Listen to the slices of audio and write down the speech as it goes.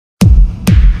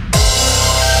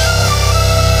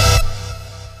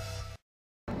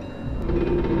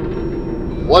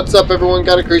What's up, everyone?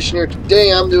 Got a Christian here.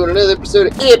 Today I'm doing another episode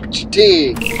of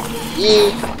Apeture.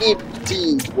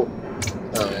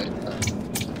 Alright.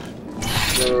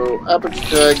 So, Apeture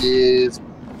tag is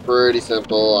pretty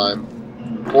simple. I'm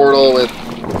mortal with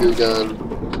a goo gun,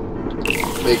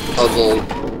 make puzzle,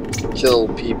 kill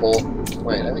people.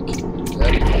 Wait, I think. In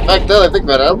fact, now that I think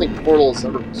about it, I don't think Portal's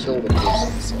ever killed a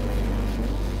person.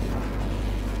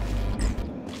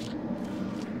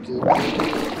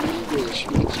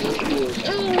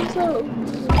 So.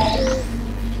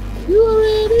 You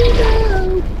already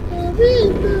know there is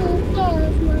no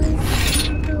pathway.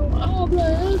 No, I'll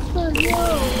bless for you.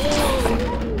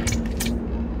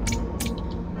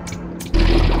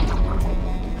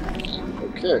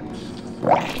 Okay.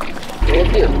 Go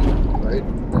up here. Right?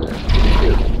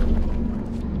 Here.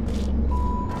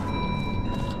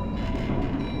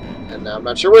 And now I'm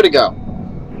not sure where to go.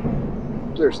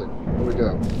 Seriously, where to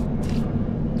go?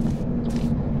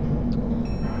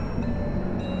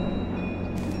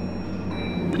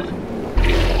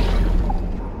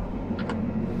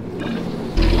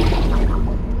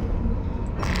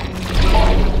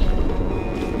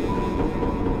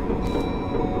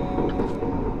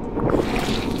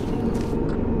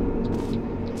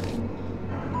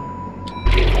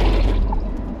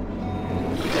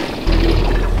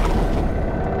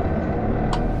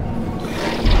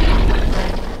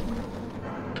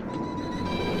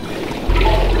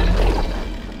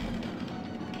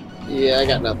 Yeah, I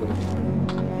got nothing.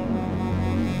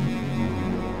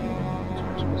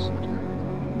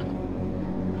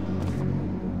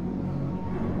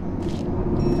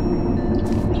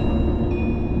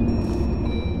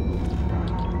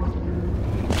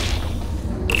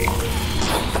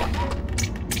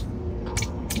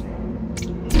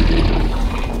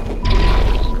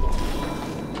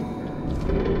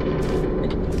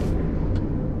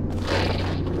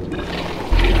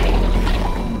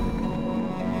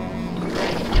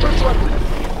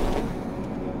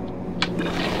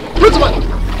 Press the button!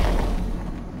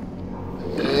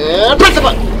 And press the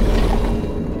button!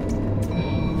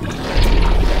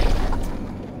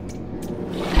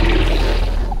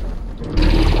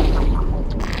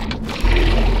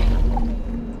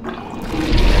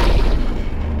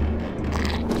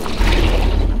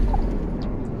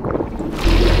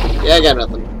 Yeah, I got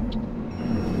nothing.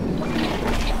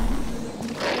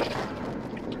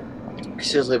 I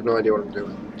seriously have no idea what I'm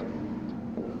doing.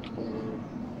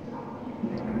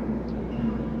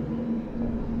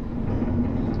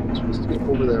 Supposed to be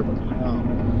over there, but how?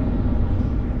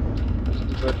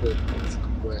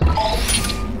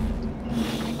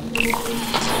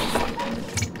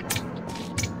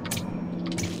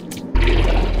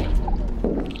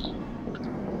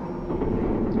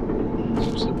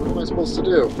 What am I supposed to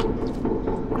do?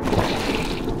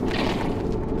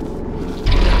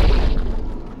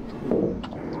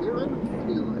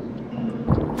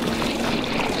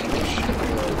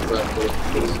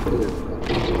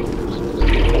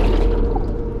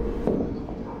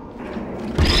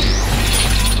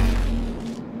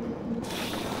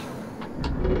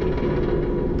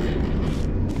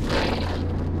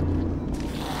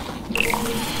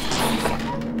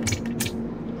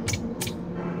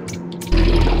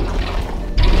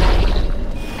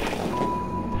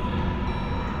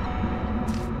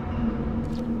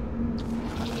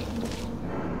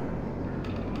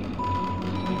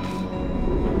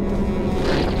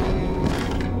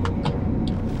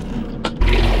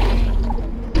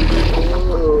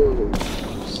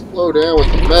 Slow down with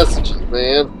the messages,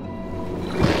 man.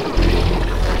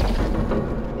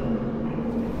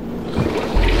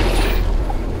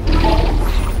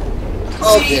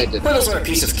 Okay, Puzzles are a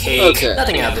piece of cake. Okay.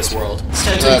 Nothing out of this world. It's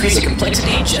time to increase the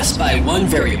complexity just by one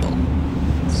variable.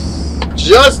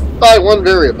 Just by one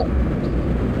variable.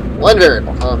 One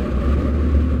variable, huh?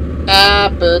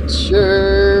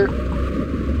 Apeture.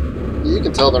 You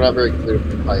can tell they're not very clear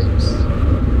with the pipes.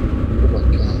 Oh my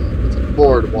god, it's a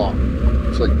boardwalk.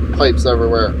 There's like pipes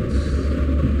everywhere.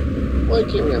 Why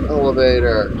can't we have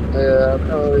elevator?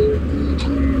 Elevator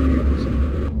features.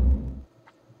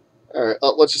 Alright,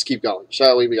 let's just keep going,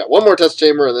 shall we? We got one more test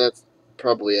chamber, and that's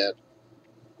probably it.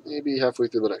 Maybe halfway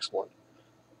through the next one.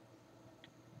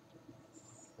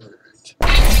 Alright.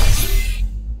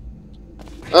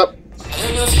 Up. I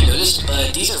don't know if you noticed,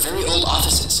 but these are very old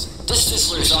offices. This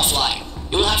fizzler is offline.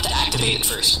 You'll have to activate it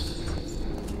first.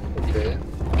 Okay.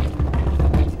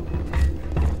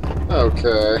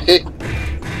 Okay.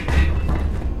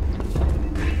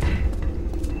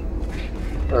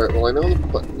 Alright, well I know the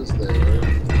button is there.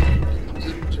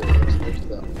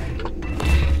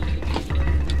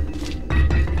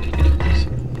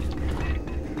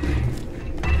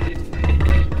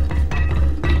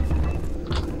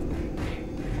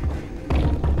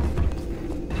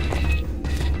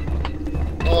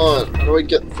 we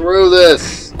get through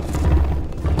this?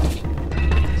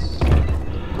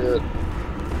 Good.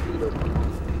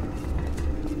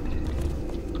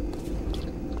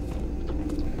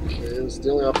 Okay, this is the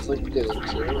only office I can get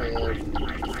into.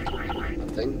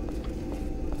 Nothing.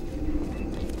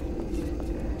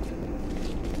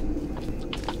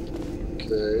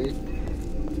 Okay.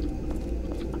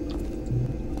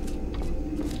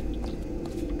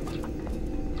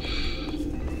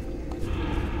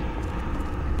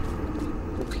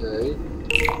 Okay.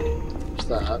 What's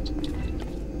that?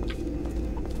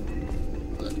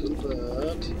 That does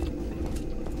that.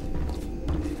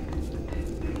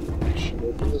 Should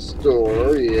open this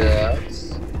door,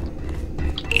 yes.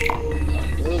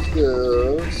 That does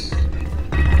this.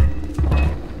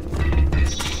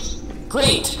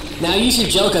 Great! Now use your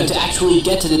gel gun to actually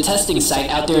get to the testing site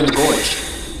out there in the gorge.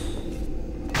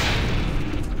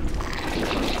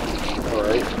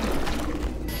 Alright.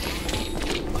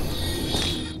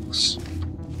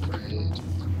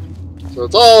 So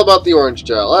it's all about the orange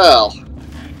gel. Well,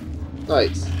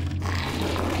 nice.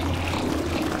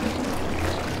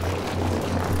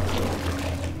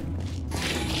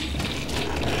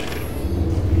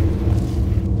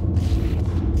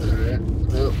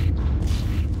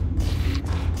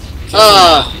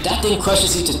 That thing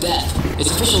crushes you to death.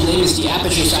 Its official name is the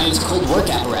Apeture Science Cold Work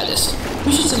Apparatus.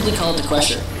 We should simply call it the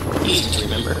Crusher. Easy to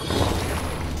remember.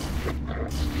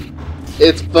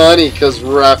 It's funny, because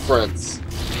reference.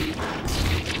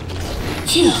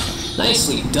 Phew,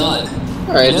 nicely done.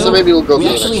 Alright, so maybe we'll go through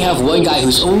We actually have one guy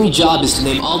whose only job is to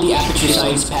name all the Apeture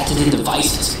Science patented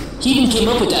devices. He even came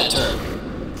up with that term.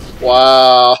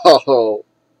 Wow.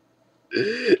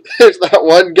 There's that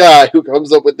one guy who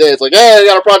comes up with this, like, hey, I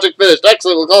got a project finished.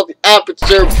 Excellent, we'll call it the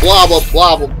Apeture, blah, blah,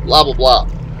 blah, blah, blah, blah, blah.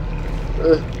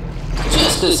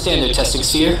 Just a standard testing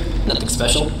sphere. Nothing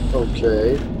special.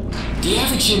 Okay. The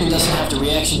average human doesn't have the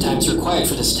reaction times required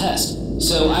for this test,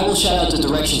 so I will shout out the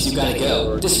directions you gotta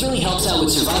go. This really helps out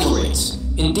with survival rates.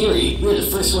 In theory, we're the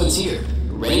first ones here.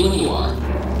 Ready when you are.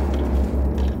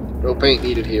 No paint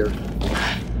needed here. Are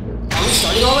we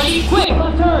starting already? Quick,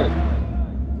 left turn!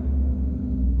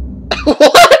 What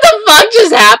the fuck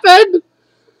just happened?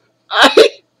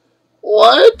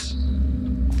 What?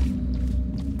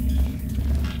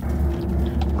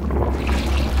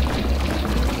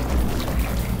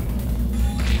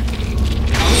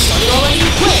 Are we starting already?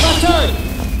 Quick, left turn!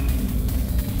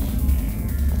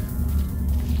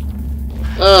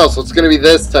 Oh, so it's gonna be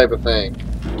this type of thing.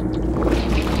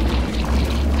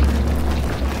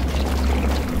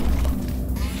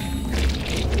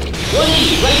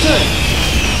 180, right turn!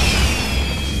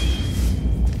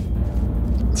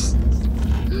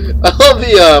 I love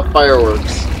the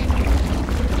fireworks.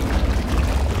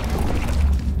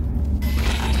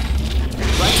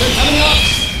 Right turn coming up!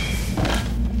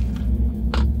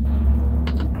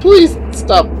 Please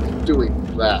stop doing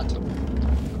that.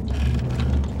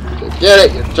 Okay, get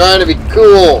it? You're trying to be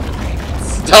cool.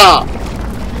 Stop.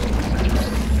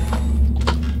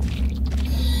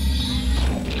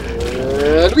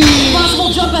 And we. Impossible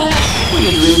jump ahead! We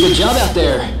did a really good job out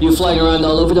there. You flying around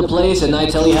all over the place and I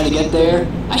tell you how to get there.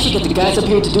 I should get the guys up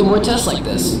here to do more tests like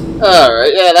this.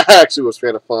 Alright, yeah, that actually was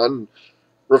kind of fun.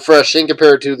 Refreshing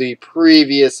compared to the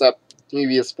previous 4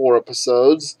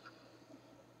 episodes.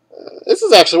 This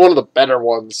is actually one of the better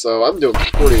ones, so I'm doing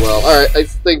pretty well. Alright, I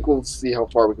think we'll see how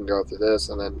far we can go through this,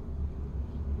 and then...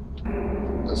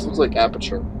 This looks like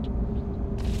Apeture.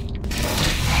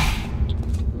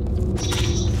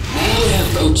 Now we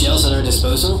have both gels at our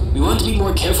disposal, we want to be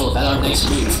more careful about our next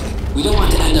move. We don't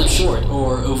want to end up short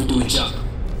or overdo a jump.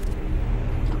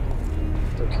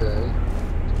 Okay.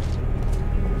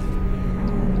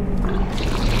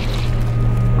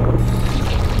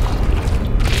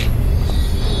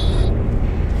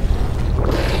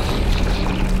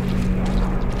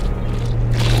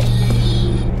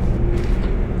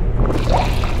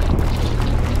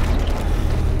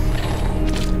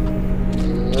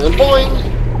 And boing!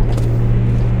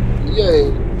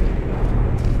 Yay!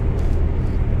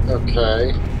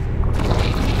 Okay.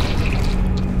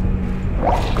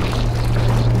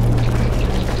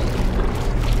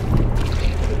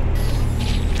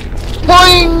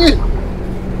 Boing!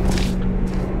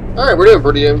 Alright, we're doing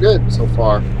pretty damn good so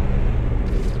far.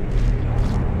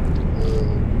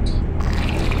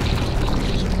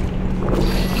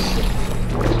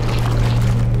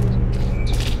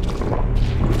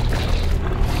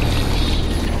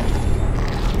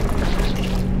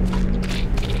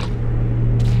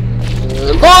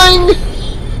 And boing!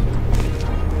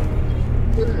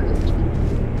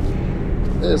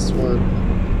 This one.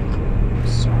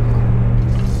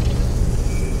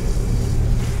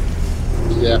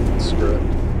 Yeah, screw it.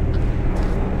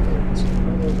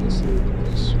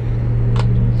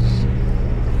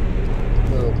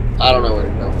 I don't know where to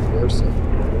go from here, so...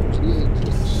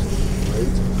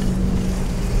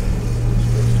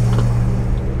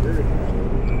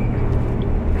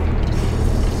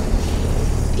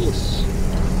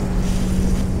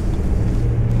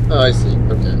 Oh, I see.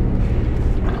 Okay.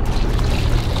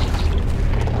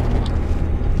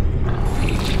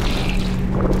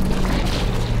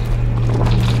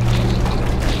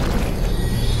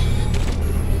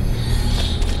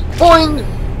 Boing!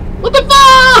 What the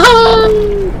fuck?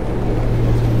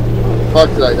 Fuck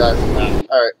did I die from that?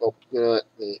 Alright, well, you know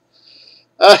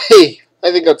what? Hey,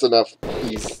 I think that's enough.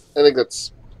 Please. I think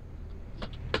that's...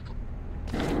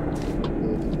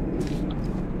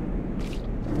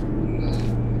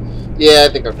 Yeah, I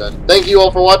think I'm done. Thank you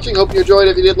all for watching. Hope you enjoyed.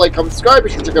 If you did, like, comment, subscribe. Be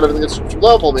sure to check out everything in the description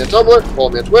below. Follow me on Tumblr. Follow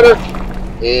me on Twitter.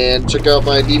 And check out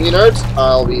my DeviantArt.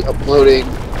 I'll be uploading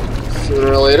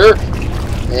sooner or later.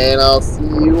 And I'll see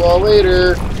you all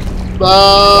later.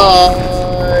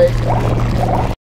 Bye!